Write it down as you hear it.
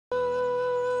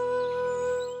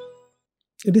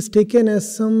It is taken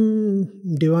as some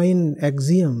divine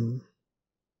axiom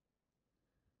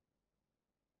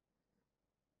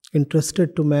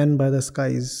entrusted to man by the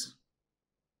skies.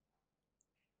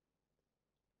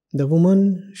 The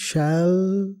woman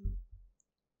shall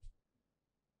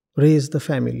raise the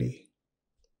family.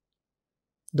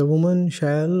 The woman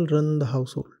shall run the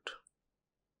household.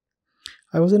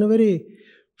 I was in a very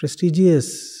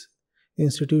prestigious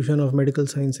institution of medical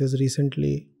sciences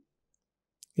recently,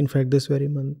 in fact, this very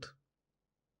month.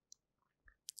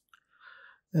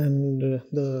 And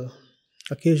the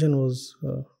occasion was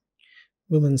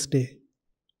Women's Day.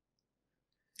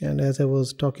 And as I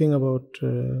was talking about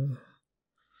the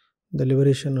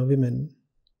liberation of women,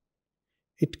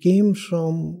 it came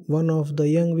from one of the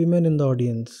young women in the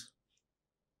audience.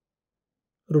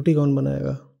 Roti kaun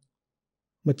banayega?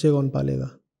 Bacche kaun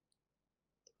palega?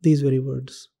 These very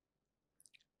words.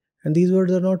 And these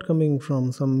words are not coming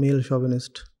from some male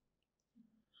chauvinist.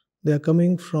 They are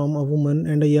coming from a woman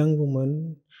and a young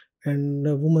woman and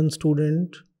a woman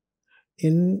student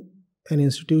in an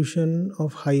institution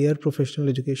of higher professional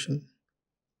education.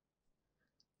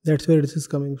 That's where this is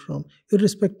coming from.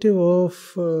 Irrespective of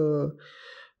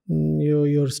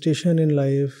your station in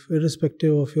life,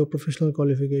 irrespective of your professional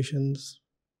qualifications,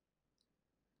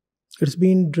 it's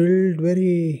been drilled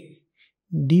very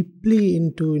deeply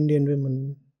into Indian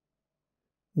women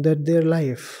that their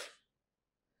life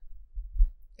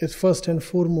is first and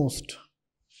foremost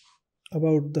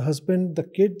about the husband, the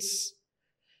kids,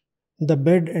 the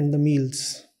bed and the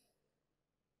meals.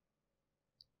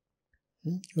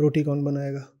 Roti kaun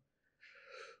banayega?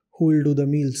 Who will do the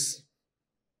meals?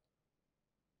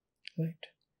 Right?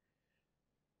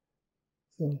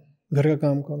 So, ghar ka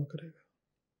kaam kaun karega?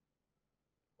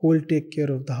 Who will take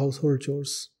care of the household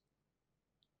chores?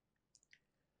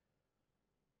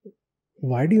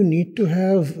 Why do you need to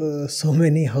have so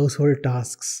many household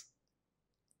tasks?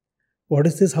 What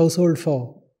is this household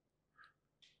for?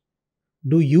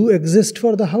 Do you exist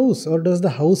for the house, or does the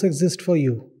house exist for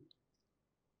you?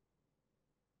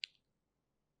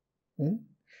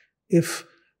 If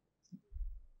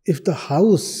the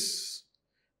house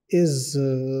is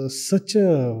such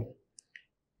a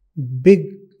big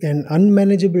and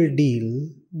unmanageable deal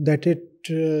that it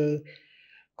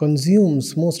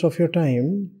consumes most of your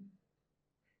time,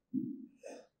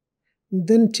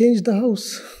 then change the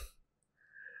house.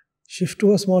 Shift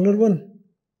to a smaller one.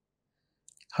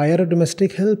 Hire a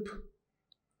domestic help.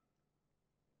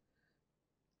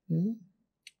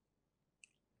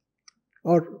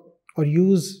 Or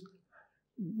use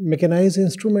mechanized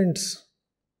instruments.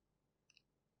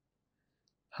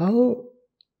 How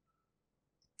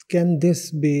can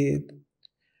this be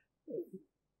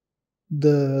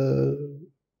the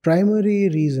primary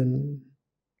reason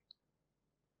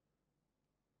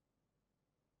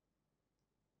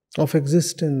of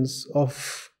existence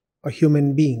of a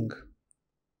human being?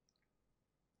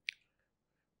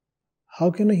 How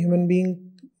can a human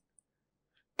being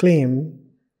claim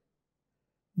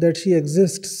that she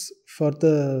exists for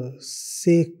the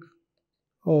sake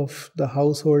of the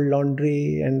household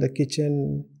laundry and the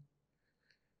kitchen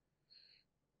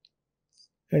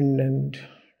and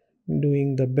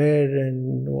doing the bed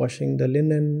and washing the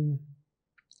linen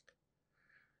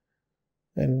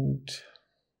and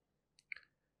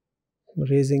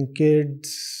raising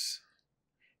kids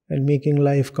and making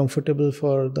life comfortable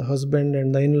for the husband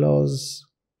and the in-laws?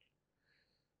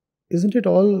 Isn't it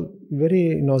all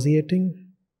very nauseating?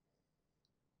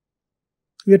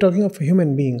 We are talking of a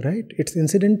human being, right? It's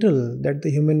incidental that the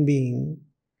human being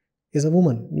is a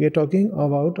woman. We are talking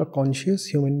about a conscious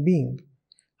human being.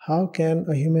 How can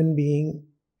a human being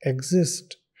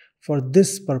exist for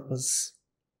this purpose?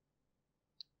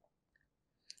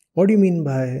 What do you mean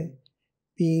by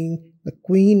being the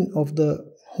queen of the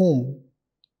home?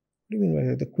 What do you mean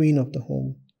by the queen of the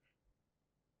home?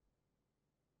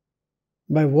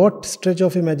 By what stretch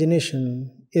of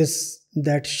imagination is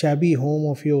that shabby home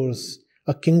of yours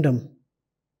a kingdom?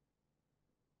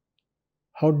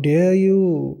 How dare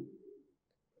you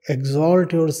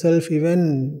exalt yourself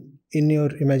even in your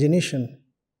imagination?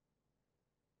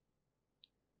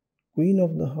 Queen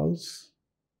of the house.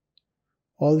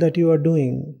 All that you are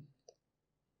doing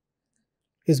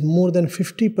is more than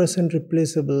 50%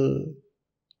 replaceable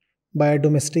by a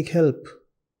domestic help.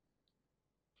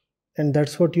 And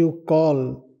that's what you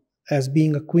call as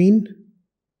being a queen?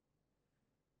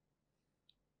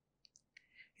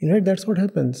 In fact, that's what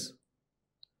happens.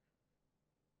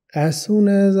 As soon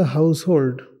as a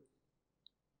household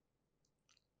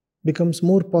becomes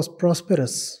more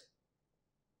prosperous,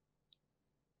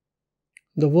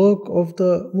 the work of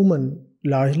the woman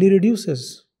largely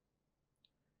reduces.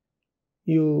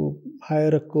 You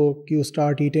hire a cook, you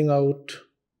start eating out.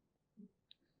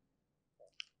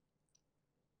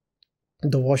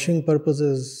 The washing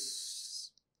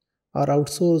purposes are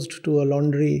outsourced to a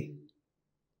laundry,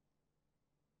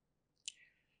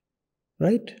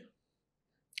 right?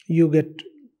 You get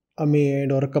a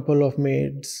maid or a couple of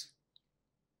maids.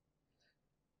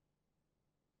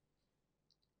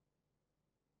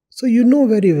 So you know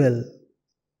very well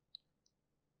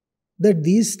that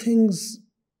these things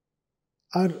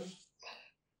are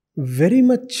very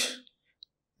much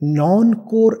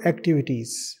non-core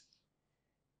activities.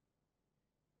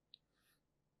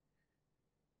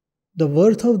 The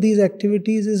worth of these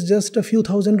activities is just a few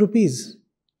thousand rupees.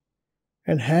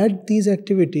 And had these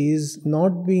activities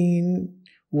not been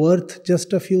worth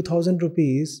just a few thousand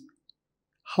rupees,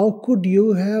 how could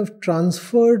you have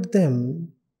transferred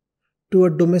them to a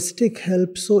domestic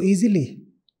help so easily?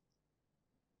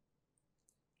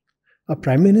 A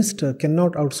prime minister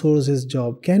cannot outsource his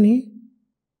job, can he?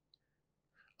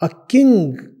 A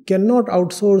king cannot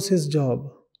outsource his job.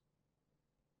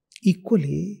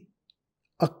 Equally,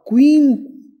 a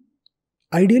queen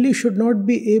ideally should not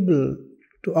be able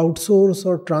to outsource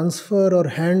or transfer or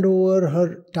hand over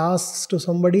her tasks to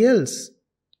somebody else.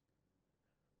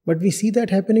 But we see that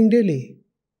happening daily.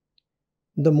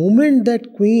 The moment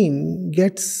that queen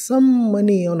gets some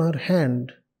money on her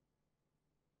hand,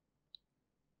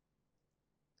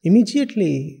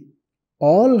 immediately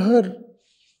all her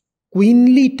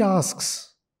queenly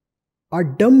tasks are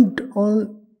dumped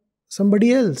on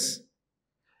somebody else.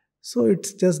 So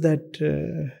it's just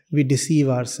that we deceive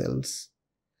ourselves.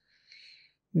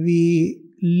 We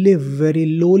live very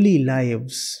lowly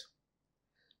lives.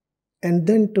 And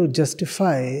then to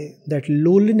justify that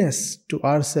lowliness to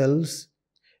ourselves,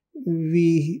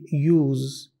 we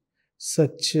use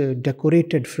such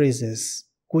decorated phrases,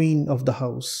 queen of the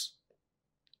house.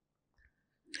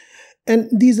 And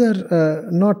these are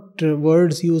not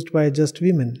words used by just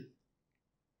women.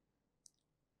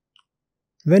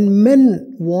 When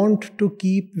men want to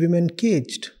keep women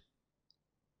caged,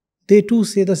 they too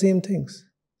say the same things.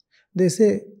 They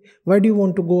say, why do you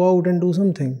want to go out and do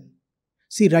something?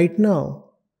 See, right now,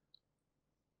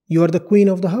 you are the queen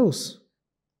of the house.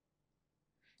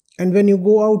 And when you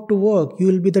go out to work, you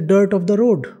will be the dirt of the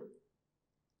road.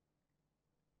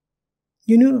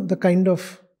 You know the kind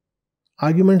of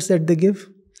arguments that they give?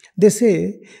 They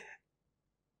say,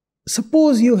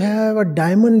 suppose you have a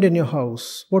diamond in your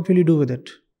house, what will you do with it?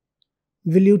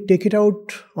 Will you take it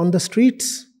out on the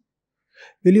streets?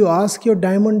 Will you ask your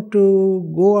diamond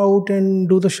to go out and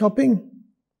do the shopping?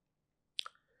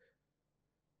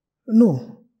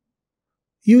 No.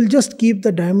 You will just keep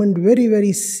the diamond very,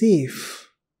 very safe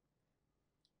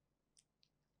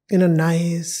in a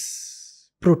nice,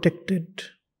 protected,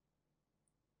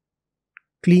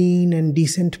 clean and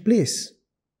decent place.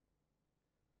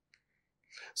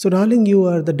 So, darling, you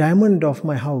are the diamond of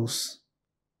my house.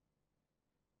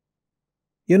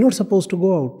 You're not supposed to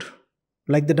go out.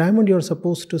 Like the diamond, you're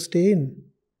supposed to stay in.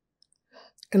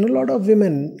 And a lot of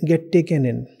women get taken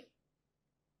in.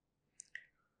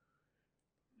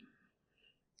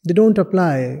 They don't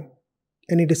apply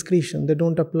any discretion. They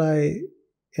don't apply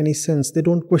any sense. They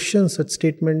don't question such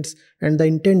statements and the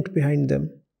intent behind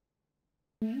them.